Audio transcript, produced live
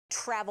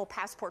travel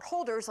passport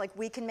holders, like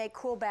we can make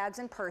cool bags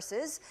and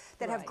purses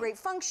that have great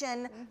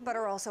function, but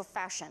are also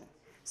fashion.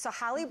 So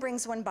Holly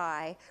brings one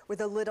by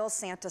with a little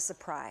Santa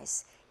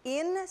surprise.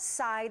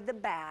 Inside the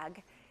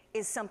bag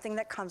is something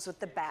that comes with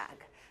the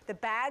bag. The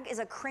bag is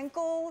a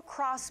Crinkle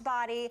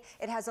crossbody.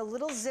 It has a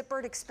little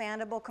zippered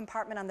expandable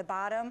compartment on the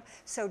bottom.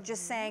 So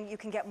just saying you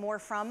can get more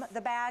from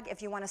the bag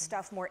if you want to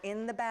stuff more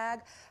in the bag.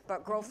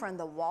 But girlfriend,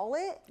 the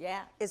wallet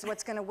is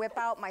what's going to whip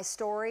out my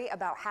story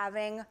about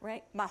having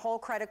my whole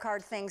credit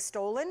card thing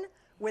stolen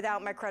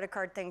without my credit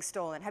card thing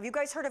stolen. Have you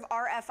guys heard of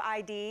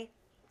RFID?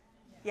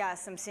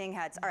 Yes, I'm seeing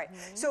heads. All right,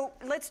 so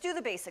let's do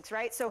the basics,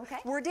 right? So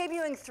we're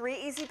debuting 3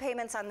 easy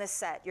payments on this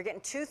set. You're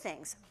getting 2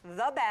 things,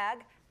 the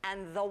bag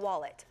and the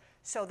wallet.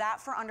 So that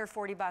for under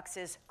 40 bucks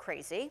is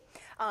crazy.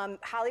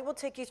 Holly will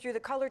take you through the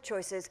color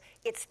choices.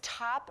 It's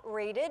top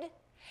rated,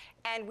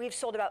 and we've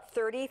sold about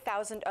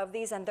 30,000 of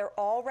these, and they're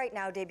all right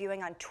now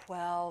debuting on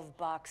 12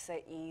 bucks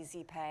at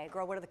easy pay.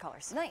 Girl, what are the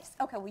colors? Nice.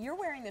 Okay, well, you're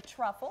wearing the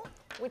truffle,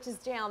 which is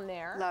down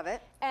there. Love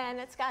it. And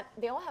it's got,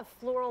 they all have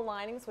floral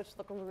linings, which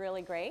look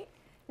really great.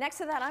 Next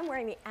to that, I'm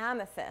wearing the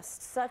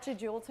amethyst, such a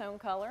jewel tone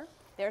color.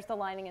 There's the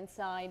lining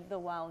inside the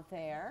wallet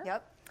there.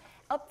 Yep.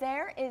 Up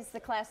there is the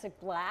classic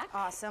black.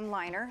 Awesome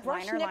liner,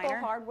 Brushed nickel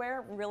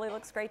hardware, really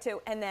looks great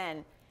too. And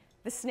then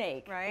the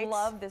snake. Right.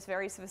 Love this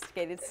very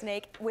sophisticated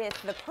snake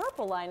with the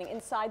purple lining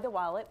inside the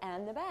wallet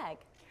and the bag.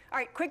 All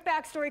right, quick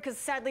backstory, because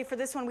sadly for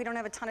this one we don't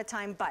have a ton of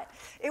time, but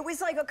it was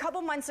like a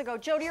couple months ago.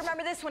 Joe, do you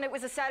remember this when it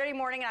was a Saturday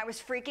morning and I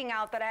was freaking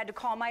out that I had to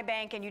call my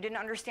bank and you didn't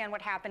understand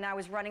what happened? I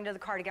was running to the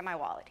car to get my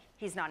wallet.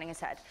 He's nodding his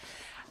head.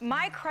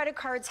 My credit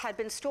cards had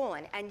been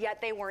stolen, and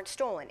yet they weren't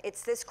stolen.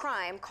 It's this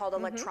crime called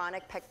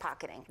electronic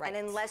pickpocketing. And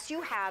unless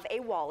you have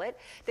a wallet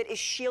that is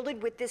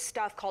shielded with this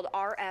stuff called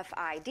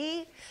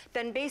RFID,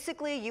 then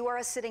basically you are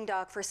a sitting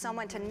duck for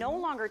someone to no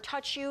longer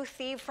touch you,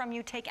 thieve from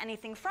you, take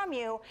anything from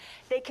you.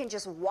 They can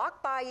just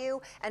walk by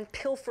you and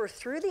pilfer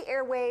through the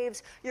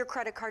airwaves your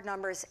credit card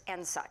numbers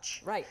and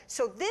such. Right.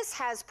 So this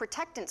has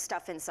protectant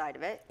stuff inside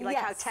of it. You like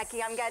how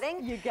techie I'm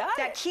getting? You got it.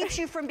 That keeps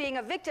you from being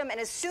a victim. And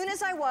as soon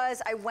as I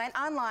went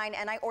online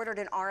and I ordered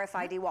an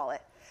RFID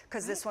wallet,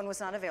 because this one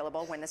was not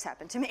available when this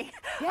happened to me.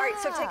 All right,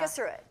 so take us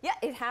through it. Yeah,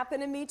 it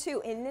happened to me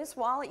too. In this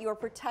wallet, you are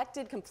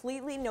protected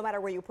completely, no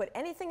matter where you put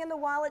anything in the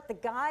wallet. The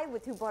guy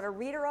who bought a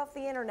reader off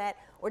the internet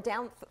or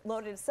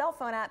downloaded a cell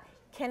phone app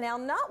can now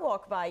not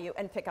walk by you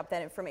and pick up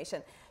that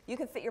information. You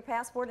can fit your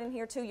passport in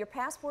here too. Your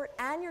passport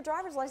and your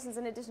driver's license,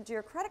 in addition to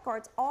your credit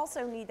cards,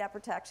 also need that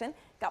protection.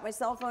 Got my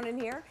cell phone in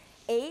here.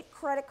 8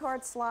 credit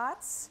card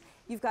slots.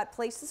 You've got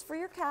places for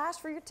your cash,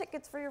 for your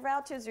tickets, for your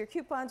vouchers, your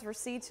coupons,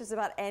 receipts, just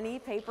about any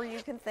paper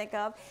you can think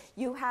of.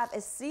 You have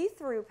a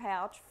see-through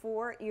pouch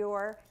for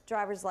your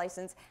driver's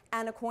license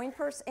and a coin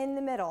purse in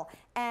the middle.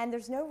 And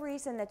there's no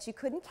reason that you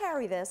couldn't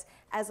carry this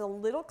as a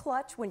little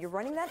clutch when you're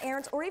running that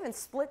errands, or even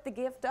split the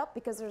gift up,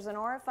 because there's an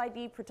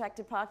RFID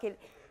protected pocket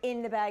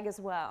in the bag as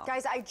well.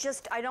 Guys,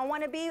 I don't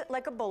want to be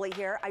like a bully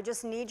here. I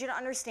just need you to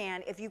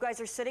understand, if you guys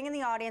are sitting in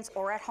the audience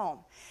or at home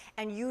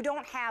and you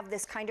don't have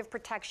this kind of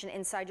protection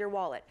inside your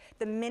wallet,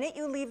 the minute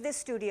you leave this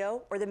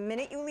studio or the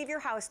minute you leave your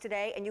house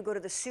today and you go to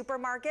the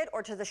supermarket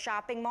or to the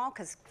shopping mall,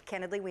 because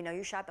candidly, we know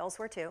you shop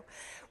elsewhere too,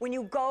 when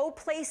you go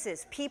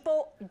places,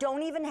 people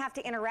don't even have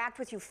to interact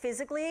with you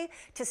physically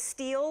to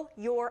steal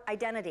your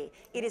identity.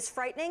 It is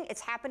frightening.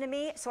 It's happened to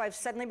me, so I've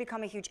suddenly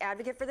become a huge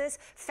advocate for this.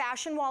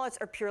 Fashion wallets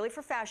are purely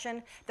for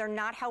fashion. They're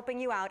not helping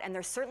you out, and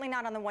they're certainly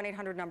not on the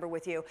 1-800 number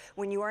with you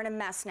when you are in a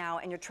mess now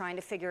and you're trying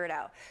to figure it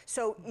out.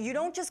 So you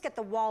don't just get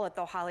the wallet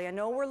though, Holly. I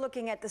know we're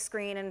looking at the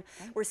screen and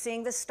we're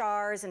seeing the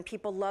stars, and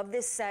people love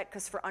this set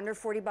because for under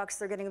 40 bucks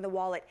they're getting the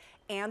wallet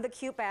and the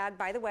cute bag,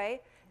 by the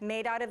way,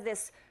 made out of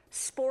this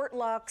Sport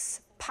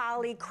Luxe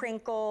poly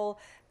crinkle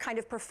kind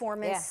of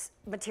performance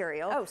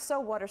material. Oh,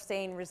 so water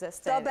stain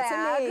resistant. The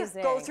bag, it's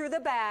amazing. Go through the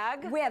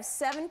bag. We have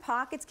 7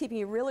 pockets keeping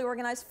you really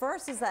organized.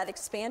 First is that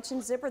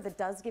expansion zipper that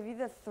does give you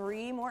the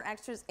 3 more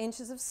extra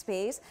inches of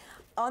space.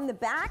 On the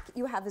back,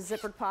 you have a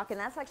zippered pocket,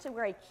 and that's actually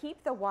where I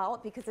keep the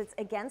wallet because it's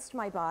against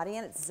my body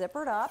and it's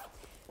zippered up.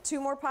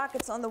 2 more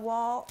pockets on the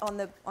wall, on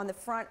the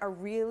front are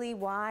really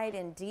wide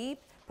and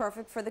deep.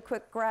 Perfect for the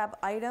quick grab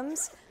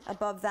items.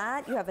 Above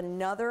that, you have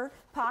another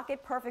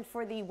pocket, perfect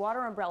for the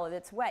water umbrella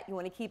that's wet. You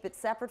want to keep it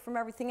separate from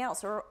everything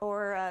else,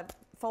 or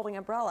folding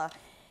umbrella.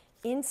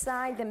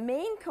 Inside the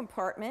main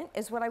compartment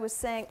is what I was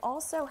saying,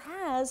 also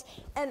has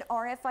an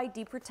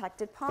RFID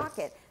protected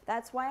pocket.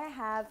 That's why I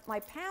have my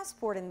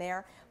passport in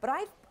there, but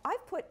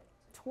I've put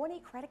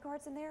 20 credit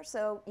cards in there,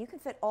 so you can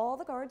fit all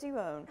the cards you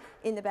own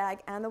in the bag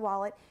and the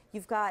wallet.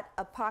 You've got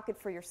a pocket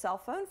for your cell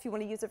phone if you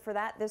want to use it for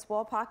that, this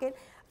wall pocket.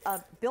 A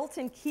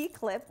built-in key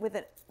clip with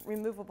a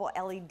removable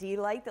LED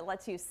light that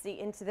lets you see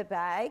into the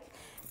bag.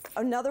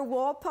 Another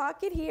wall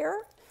pocket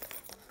here,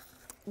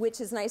 which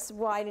is nice,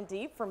 wide, and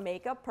deep for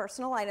makeup,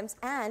 personal items,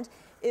 and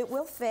It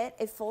will fit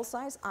a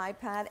full-size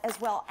iPad as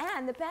well,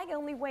 and the bag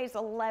only weighs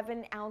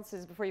 11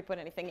 ounces before you put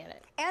anything in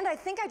it. And I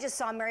think I just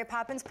saw Mary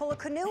Poppins pull a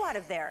canoe out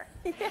of there.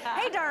 Yeah.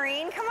 Hey,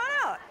 Doreen, come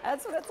on out.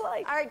 That's what it's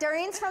like. All right,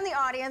 Doreen's from the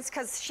audience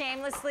because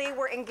shamelessly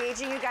we're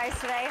engaging you guys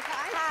today.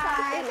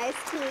 Hi.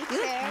 Nice to meet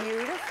you.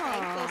 Beautiful.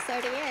 Thank you.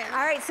 So do you.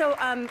 All right, so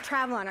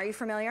Travelon, are you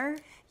familiar?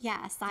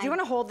 Yes. Do you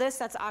want to hold this?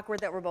 That's awkward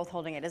that we're both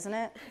holding it, isn't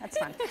it? That's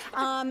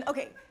fun.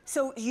 Okay,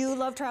 so you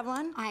love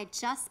Travelon? I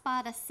just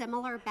bought a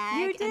similar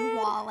bag and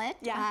wallet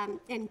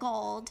in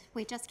gold.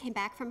 We just came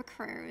back from a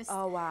cruise.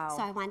 Oh, wow.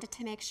 So I wanted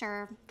to make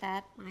sure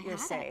that You're had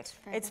safe. it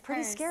for It's the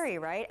pretty cruise. scary,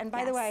 right? And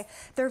by the way,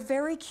 they're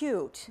very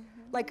cute.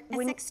 Like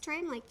It's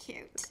extremely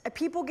cute.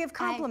 People give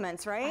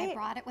compliments, right? I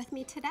brought it with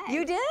me today.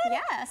 You did?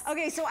 Yes.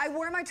 Okay, so I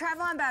wore my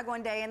Travelon bag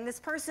one day, and this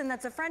person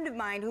that's a friend of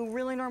mine who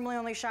really normally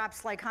only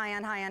shops like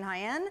high-end, high-end,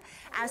 high-end,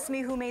 asked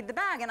me who made the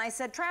bag, and I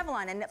said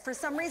Travelon, and for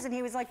some reason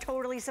he was like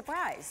totally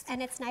surprised.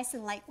 And it's nice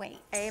and lightweight.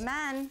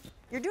 Amen.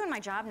 You're doing my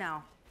job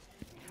now.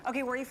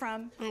 Okay, where are you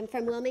from? I'm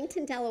from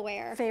Wilmington,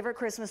 Delaware. Favorite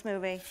Christmas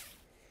movie?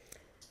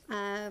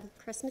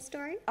 Christmas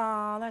Story.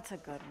 Oh, that's a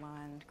good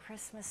one.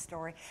 Christmas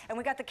Story. And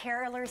we got the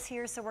carolers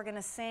here, so we're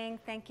gonna sing.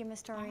 Thank you,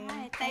 Miss Doreen. All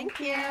right, thank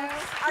you.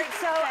 All right,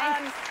 so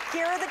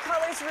here are the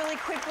colors really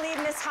quickly.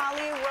 Miss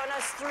Holly, run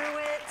us through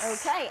it.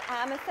 Okay,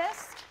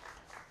 amethyst.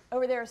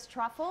 Over there is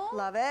truffle.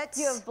 Love it.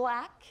 You have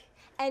black.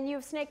 And you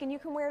have snake, and you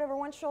can wear it over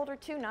one shoulder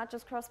too, not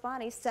just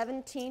crossbody,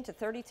 17 to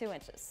 32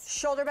 inches.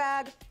 Shoulder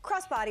bag,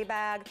 crossbody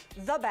bag,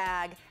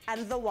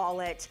 and the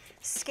wallet.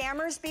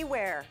 Scammers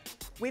beware.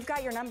 We've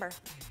got your number.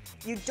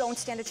 You don't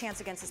stand a chance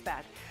against this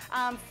bag.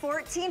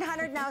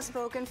 1,400 now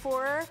spoken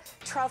for.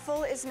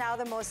 Truffle is now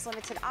the most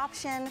limited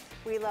option.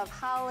 We love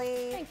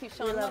Holly. Thank you,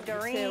 Sean. We love Love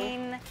you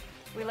Doreen.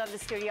 We love the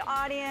studio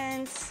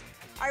audience.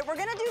 All right, we're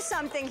gonna do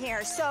something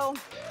here. So,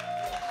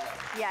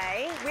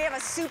 yay. We have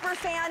a super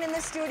fan in the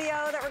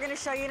studio that we're gonna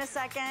show you in a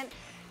second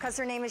because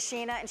her name is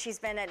Sheena and she's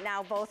been at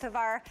now both of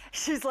our,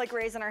 she's like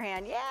raising her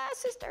hand. Yeah,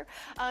 sister.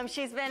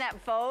 She's been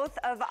at both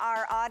of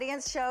our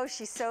audience shows.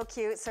 She's so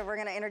cute, so we're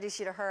gonna introduce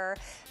you to her.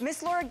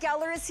 Miss Laura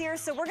Geller is here,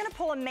 so we're gonna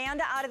pull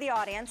Amanda out of the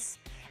audience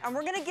and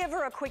we're gonna give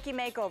her a quickie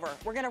makeover.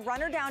 We're gonna run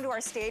her down to our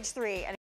stage 3. And